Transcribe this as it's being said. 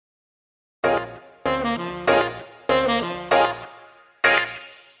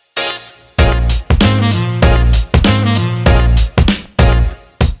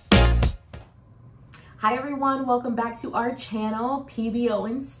Hi everyone, welcome back to our channel, PBO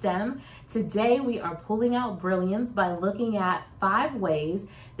in STEM. Today we are pulling out brilliance by looking at 5 ways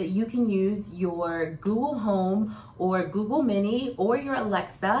that you can use your Google Home or Google Mini or your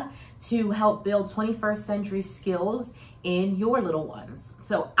Alexa to help build 21st century skills in your little ones.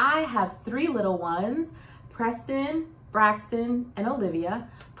 So I have 3 little ones, Preston, Braxton, and Olivia.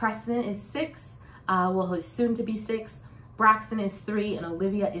 Preston is 6, well, he's soon to be 6. Braxton is 3 and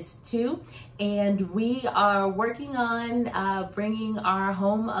Olivia is 2, and we are working on bringing our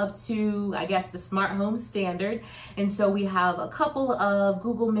home up to, I guess, the smart home standard. And so we have a couple of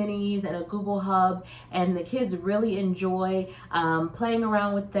Google Minis and a Google Hub, and the kids really enjoy playing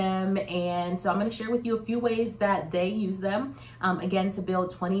around with them. And so I'm going to share with you a few ways that they use them, again, to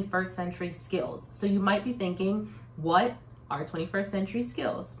build 21st century skills. So you might be thinking, what are 21st century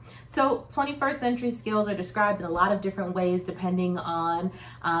skills? So 21st century skills are described in a lot of different ways depending on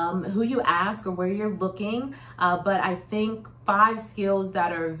who you ask or where you're looking. But I think 5 skills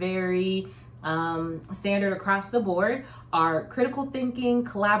that are very standard across the board are critical thinking,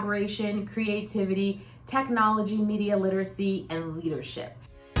 collaboration, creativity, technology, media literacy, and leadership.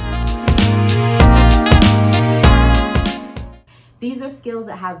 These are skills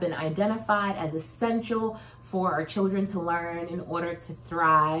that have been identified as essential for our children to learn in order to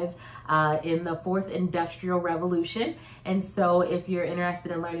thrive in the 4th Industrial Revolution. And so if you're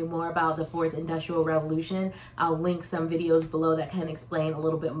interested in learning more about the 4th Industrial Revolution, I'll link some videos below that can explain a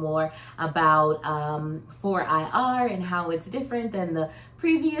little bit more about 4IR and how it's different than the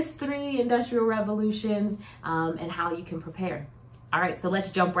previous 3 industrial revolutions, and how you can prepare. All right, so let's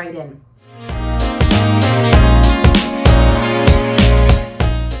jump right in.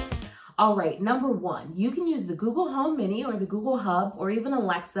 All right, number 1, you can use the Google Home Mini or the Google Hub or even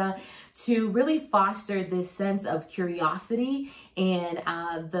Alexa to really foster this sense of curiosity and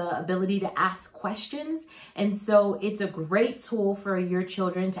the ability to ask questions. And so it's a great tool for your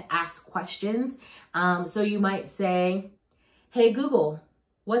children to ask questions. So you might say, hey Google,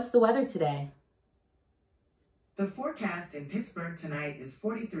 what's the weather today? The forecast in Pittsburgh tonight is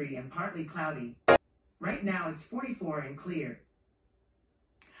 43 and partly cloudy. Right now it's 44 and clear.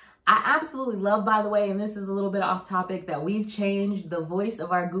 I absolutely love, by the way, and this is a little bit off topic, that we've changed the voice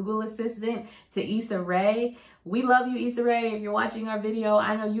of our Google Assistant to Issa Rae. We love you, Issa Rae. If you're watching our video,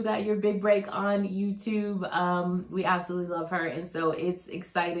 I know you got your big break on YouTube. We absolutely love her. And so it's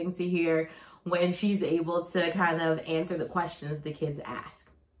exciting to hear when she's able to kind of answer the questions the kids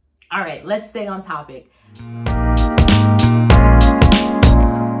ask. All right, let's stay on topic.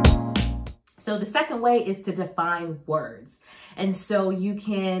 So the second way is to define words. And so you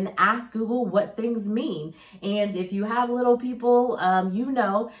can ask Google what things mean. And if you have little people, you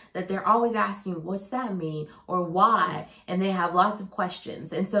know that they're always asking, what's that mean? Or why? And they have lots of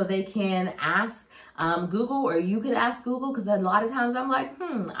questions. And so they can ask Google, or you can ask Google, because a lot of times I'm like,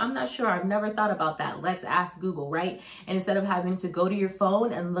 I'm not sure. I've never thought about that. Let's ask Google, right? And instead of having to go to your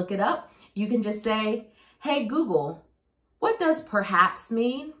phone and look it up, you can just say, hey, Google, what does perhaps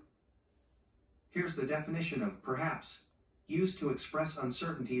mean? Here's the definition of perhaps. Used to express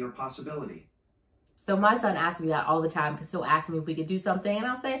uncertainty or possibility. So my son asks me that all the time, because he'll ask me if we could do something and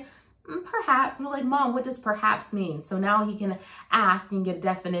I'll say, perhaps. And I'm like, Mom, what does perhaps mean? So now he can ask and get a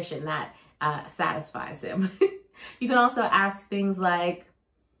definition that satisfies him. You can also ask things like,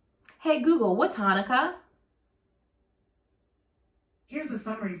 hey, Google, what's Hanukkah? Here's a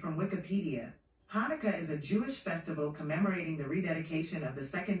summary from Wikipedia. Hanukkah is a Jewish festival commemorating the rededication of the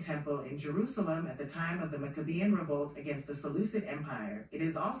Second Temple in Jerusalem at the time of the Maccabean revolt against the Seleucid Empire. It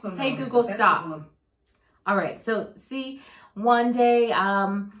is also known Hey, as Google, the stop. festival of... All right, so see, one day,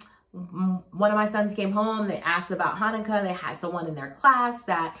 one of my sons came home, they asked about Hanukkah, they had someone in their class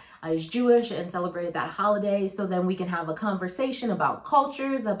that is Jewish and celebrated that holiday, so then we can have a conversation about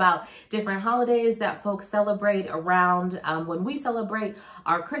cultures, about different holidays that folks celebrate around when we celebrate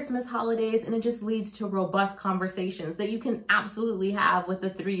our Christmas holidays, and it just leads to robust conversations that you can absolutely have with a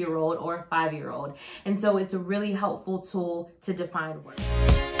 3-year-old or a 5-year-old. And so it's a really helpful tool to define words.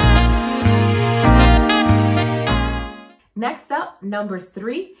 Next up, number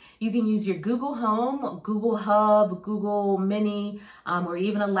 3, you can use your Google Home, Google Hub, Google Mini, or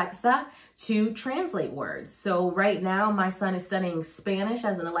even Alexa to translate words. So right now, my son is studying Spanish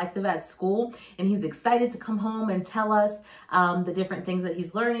as an elective at school, and he's excited to come home and tell us the different things that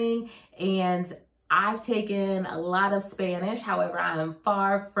he's learning. And I've taken a lot of Spanish, however, I'm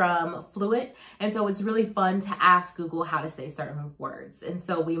far from fluent. And so it's really fun to ask Google how to say certain words. And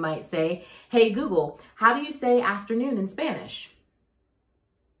so we might say, hey, Google, how do you say afternoon in Spanish?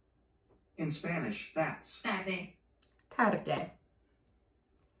 In Spanish, that's Tarde. Tarde.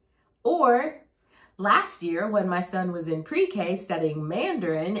 Or last year when my son was in pre-K studying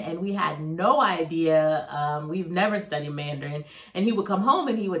Mandarin, and we had no idea, we've never studied Mandarin, and he would come home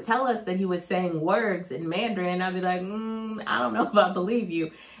and he would tell us that he was saying words in Mandarin. I'd be like, I don't know if I believe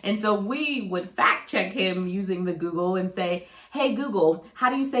you. And so we would fact check him using the Google and say, hey Google, how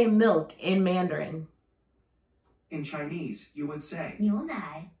do you say milk in Mandarin? In Chinese, you would say 牛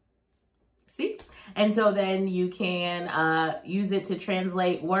奶. See? And so then you can use it to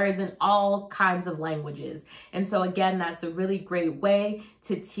translate words in all kinds of languages. And so again, that's a really great way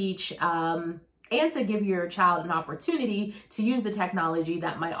to teach and to give your child an opportunity to use the technology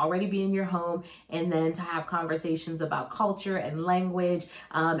that might already be in your home, and then to have conversations about culture and language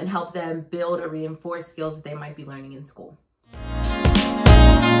and help them build or reinforce skills that they might be learning in school.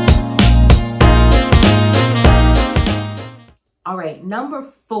 All right, number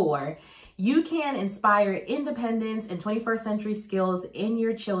 4, you can inspire independence and 21st century skills in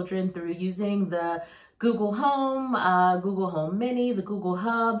your children through using the Google Home, Google Home Mini, the Google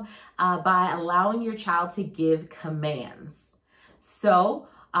Hub, by allowing your child to give commands. So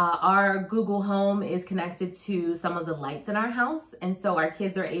our Google Home is connected to some of the lights in our house, and so our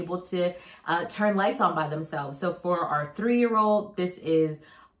kids are able to turn lights on by themselves. So for our 3-year-old, this is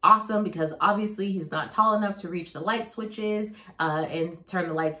awesome because obviously he's not tall enough to reach the light switches and turn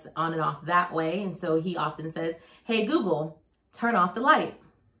the lights on and off that way. And so he often says, hey Google, turn off the light.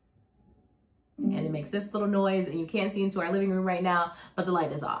 And it makes this little noise, and you can't see into our living room right now, but the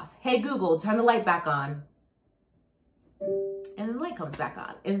light is off. Hey Google, turn the light back on. And then the light comes back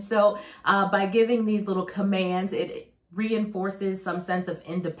on. And so by giving these little commands, it reinforces some sense of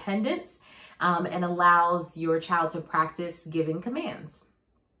independence and allows your child to practice giving commands.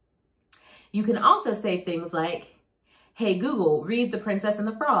 You can also say things like, hey Google, read The Princess and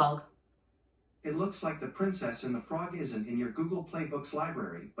the Frog. It looks like The Princess and the Frog isn't in your Google Playbooks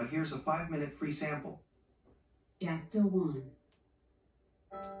library, but here's a 5-minute free sample. Chapter 1.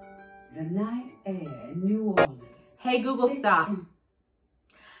 The Night Air in New Orleans. Hey Google, stop.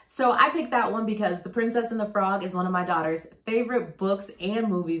 So I picked that one because The Princess and the Frog is one of my daughter's favorite books and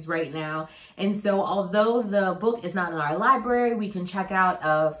movies right now. And so although the book is not in our library, we can check out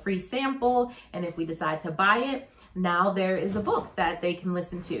a free sample. And if we decide to buy it, now there is a book that they can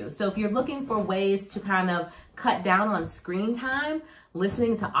listen to. So if you're looking for ways to kind of cut down on screen time,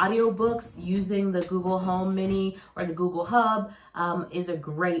 listening to audiobooks using the Google Home Mini or the Google Hub is a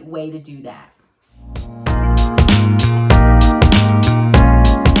great way to do that.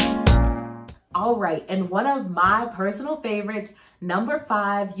 All right, and one of my personal favorites, number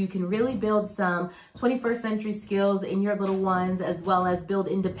 5, you can really build some 21st century skills in your little ones, as well as build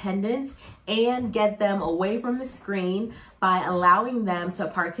independence and get them away from the screen by allowing them to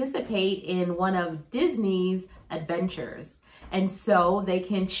participate in one of Disney's adventures. And so they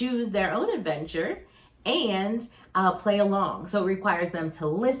can choose their own adventure and play along. So it requires them to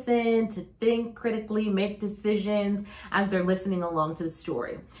listen, to think critically, make decisions as they're listening along to the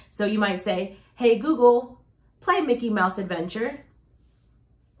story. So you might say, hey Google, play Mickey Mouse Adventure.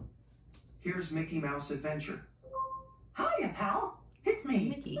 Here's Mickey Mouse Adventure. Hiya, pal. It's me,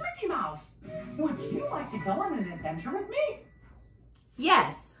 Mickey. Mickey Mouse. Would you like to go on an adventure with me?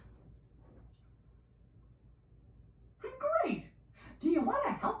 Yes. Great. Do you want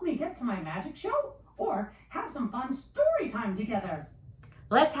to help me get to my magic show? Or have some fun story time together?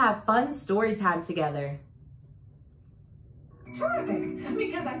 Let's have fun story time together. Terrific,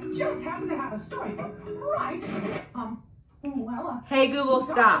 because I just happen to have a storybook right. Hey Google,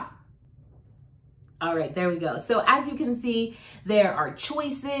 stop. All right, there we go. So as you can see, there are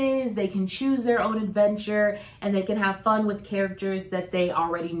choices. They can choose their own adventure, and they can have fun with characters that they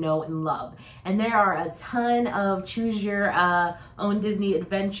already know and love. And there are a ton of choose your own Disney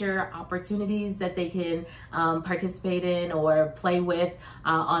adventure opportunities that they can participate in or play with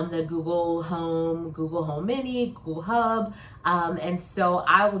on the Google Home Mini, Google Hub. And so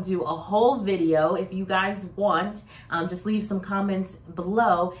I will do a whole video if you guys want. Just leave some comments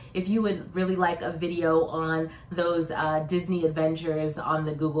below if you would really like a video on those Disney adventures on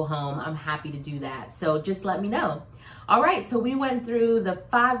the Google Home. I'm happy to do that. So just let me know. All right, so we went through the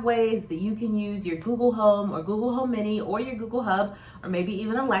 5 ways that you can use your Google Home or Google Home Mini or your Google Hub or maybe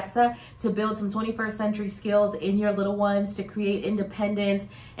even Alexa to build some 21st century skills in your little ones, to create independence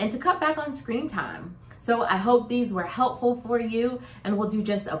and to cut back on screen time. So I hope these were helpful for you, and we'll do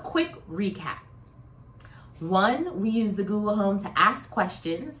just a quick recap. 1, we used the Google Home to ask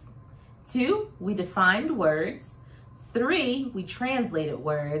questions. 2, we defined words. 3, we translated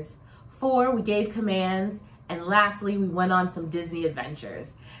words. 4, we gave commands. And lastly, we went on some Disney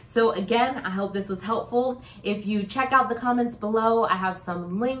adventures. So again, I hope this was helpful. If you check out the comments below, I have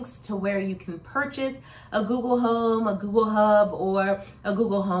some links to where you can purchase a Google Home, a Google Hub, or a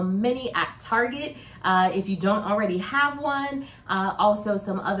Google Home Mini at Target if you don't already have one. Also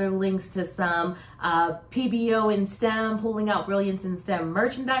some other links to some PBO in STEM, Pulling Out Brilliance in STEM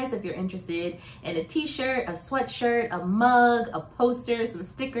merchandise if you're interested in a t-shirt, a sweatshirt, a mug, a poster, some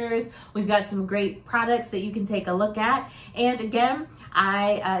stickers. We've got some great products that you can take a look at. And again,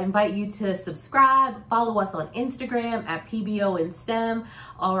 I invite you to subscribe, follow us on Instagram at PBO in STEM,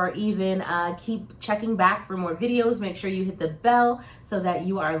 or even keep checking back for more videos. Make sure you hit the bell so that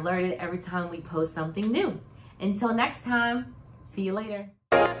you are alerted every time we post something new. Until next time, see you later.